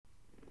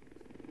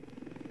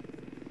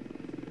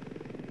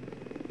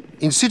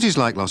In cities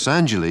like Los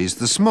Angeles,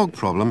 the smog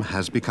problem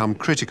has become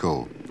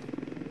critical.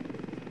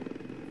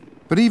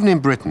 But even in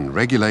Britain,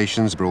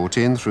 regulations brought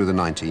in through the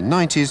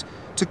 1990s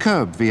to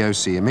curb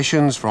VOC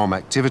emissions from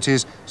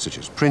activities such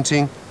as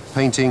printing,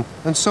 painting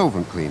and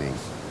solvent cleaning.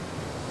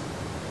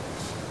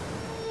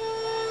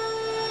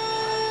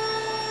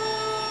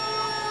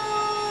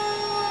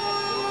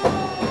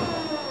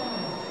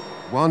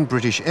 One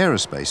British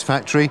aerospace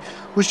factory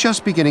was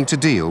just beginning to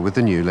deal with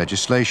the new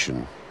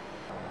legislation.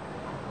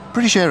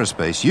 British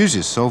Aerospace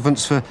uses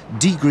solvents for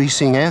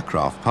degreasing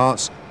aircraft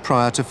parts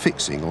prior to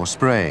fixing or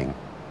spraying.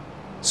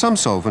 Some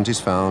solvent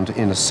is found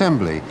in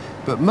assembly,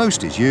 but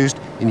most is used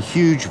in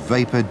huge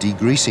vapour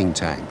degreasing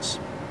tanks.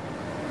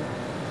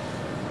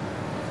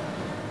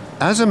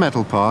 As a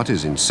metal part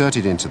is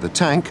inserted into the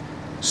tank,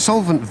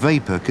 solvent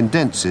vapour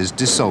condenses,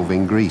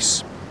 dissolving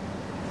grease.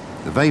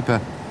 The vapour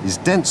is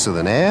denser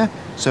than air,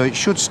 so it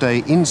should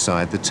stay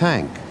inside the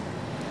tank.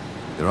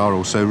 There are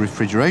also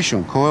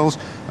refrigeration coils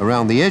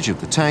around the edge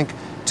of the tank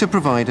to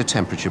provide a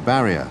temperature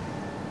barrier.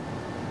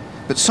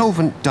 But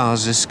solvent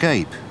does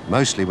escape,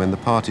 mostly when the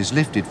part is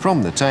lifted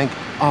from the tank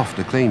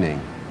after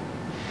cleaning.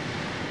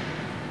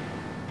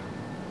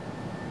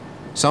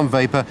 Some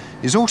vapour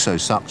is also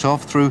sucked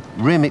off through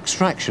rim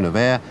extraction of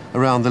air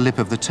around the lip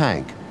of the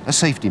tank, a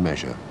safety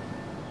measure.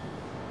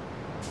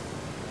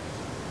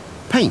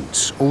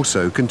 Paints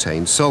also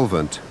contain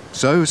solvent,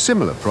 so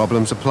similar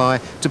problems apply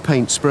to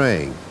paint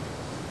spraying.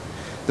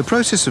 The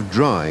process of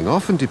drying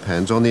often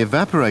depends on the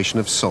evaporation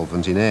of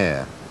solvent in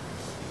air.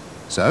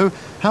 So,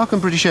 how can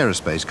British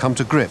Aerospace come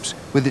to grips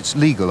with its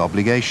legal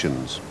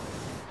obligations?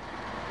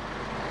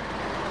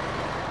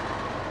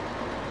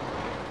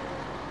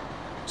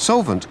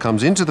 Solvent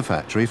comes into the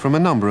factory from a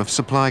number of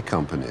supply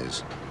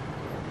companies.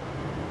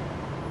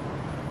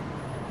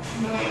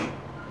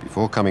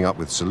 Before coming up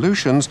with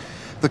solutions,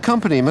 the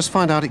company must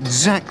find out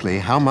exactly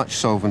how much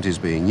solvent is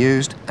being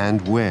used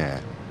and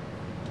where.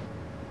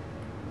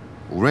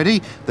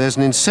 Already, there's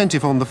an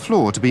incentive on the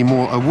floor to be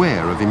more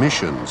aware of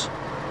emissions.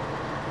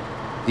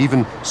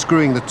 Even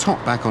screwing the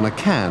top back on a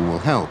can will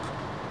help.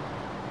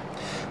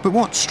 But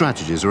what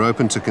strategies are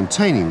open to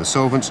containing the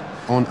solvents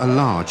on a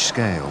large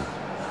scale?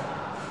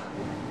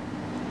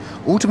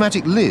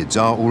 Automatic lids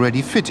are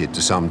already fitted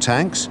to some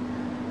tanks.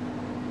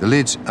 The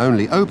lids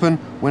only open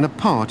when a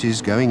part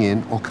is going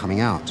in or coming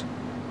out.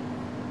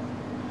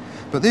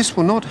 But this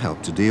will not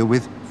help to deal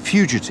with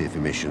fugitive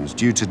emissions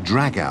due to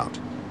drag out.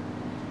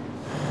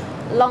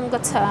 Longer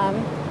term,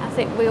 I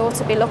think we ought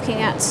to be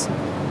looking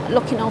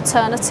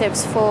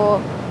alternatives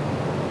for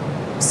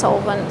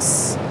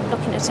solvents,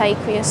 looking at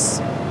aqueous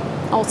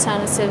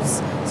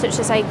alternatives such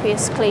as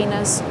aqueous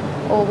cleaners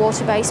or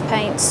water-based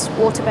paints,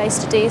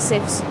 water-based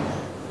adhesives.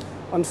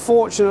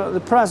 Unfortunately, at the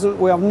present,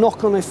 we have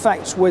knock-on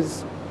effects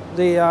with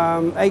the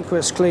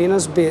aqueous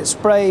cleaners, be it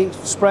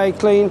spray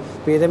clean,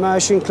 be it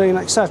immersion clean,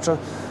 etc.,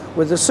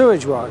 with the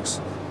sewage works.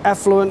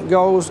 Effluent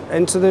goes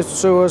into the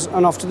sewers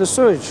and off to the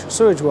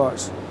sewage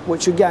works,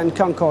 which again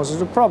can cause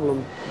us a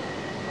problem.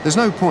 There's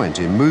no point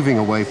in moving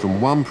away from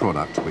one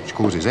product which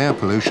causes air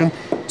pollution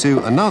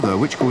to another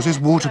which causes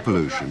water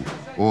pollution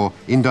or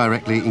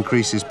indirectly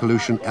increases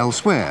pollution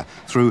elsewhere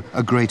through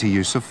a greater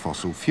use of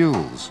fossil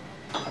fuels.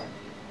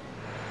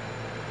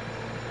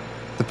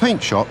 The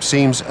paint shop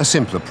seems a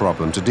simpler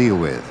problem to deal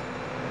with.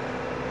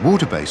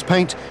 Water-based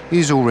paint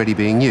is already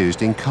being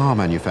used in car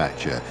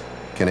manufacture.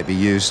 Can it be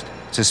used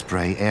to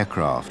spray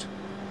aircraft?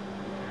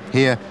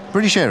 Here,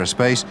 British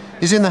Aerospace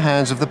is in the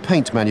hands of the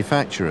paint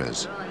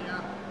manufacturers.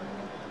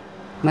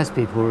 Most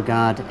people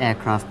regard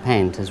aircraft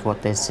paint as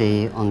what they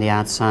see on the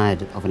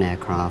outside of an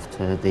aircraft,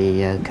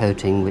 the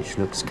coating which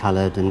looks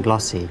coloured and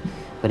glossy.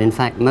 But in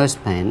fact,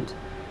 most paint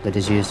that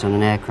is used on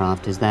an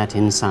aircraft is that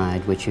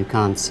inside which you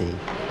can't see.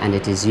 And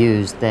it is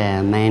used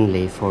there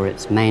mainly for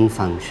its main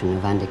function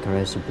of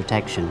anti-corrosive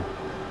protection.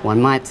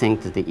 One might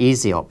think that the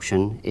easy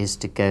option is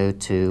to go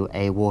to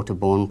a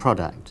waterborne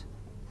product.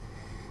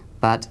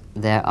 But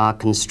there are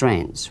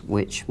constraints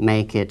which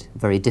make it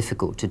very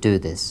difficult to do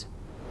this.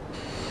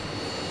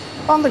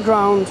 On the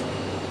ground,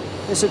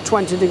 it's at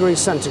 20 degrees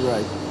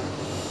centigrade.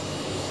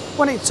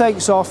 When it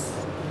takes off,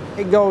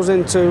 it goes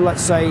into,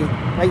 let's say,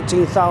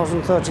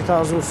 18,000,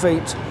 30,000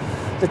 feet.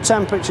 The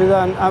temperature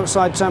then,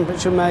 outside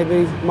temperature, may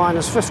be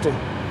minus 50.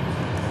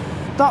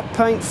 That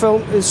paint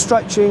film is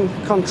stretching,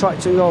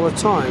 contracting all the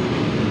time.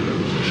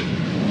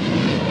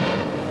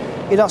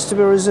 It has to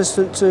be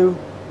resistant to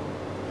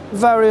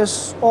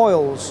various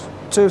oils,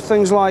 to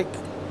things like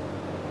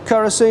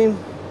kerosene,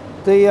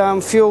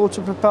 the fuel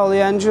to propel the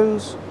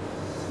engines,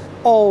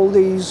 all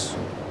these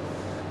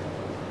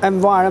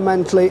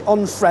environmentally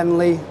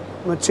unfriendly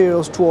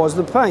materials towards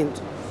the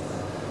paint.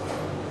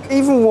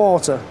 Even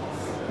water.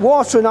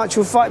 Water, in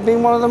actual fact,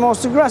 being one of the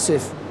most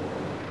aggressive.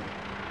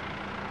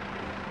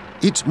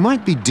 It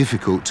might be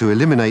difficult to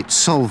eliminate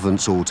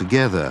solvents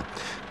altogether,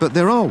 but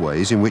there are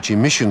ways in which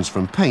emissions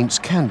from paints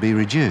can be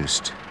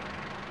reduced.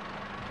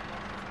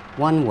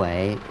 One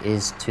way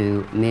is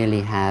to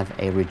merely have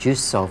a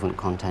reduced solvent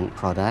content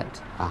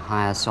product, a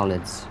higher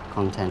solids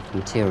content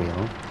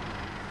material,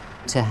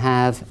 to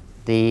have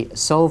the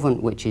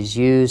solvent which is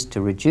used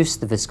to reduce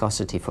the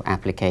viscosity for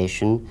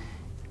application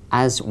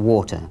as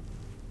water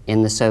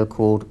in the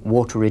so-called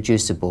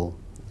water-reducible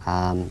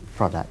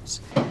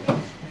products.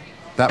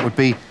 That would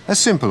be a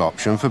simple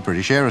option for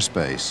British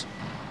Aerospace.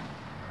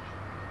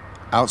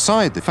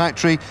 Outside the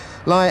factory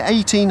lie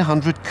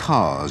 1,800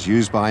 cars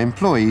used by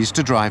employees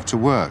to drive to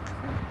work.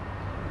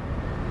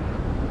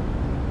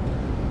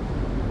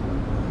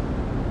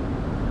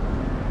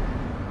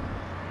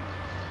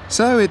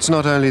 So it's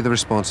not only the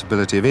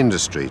responsibility of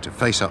industry to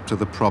face up to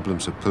the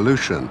problems of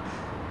pollution.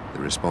 The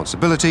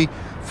responsibility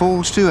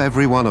falls to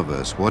every one of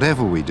us,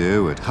 whatever we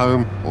do at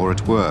home or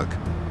at work.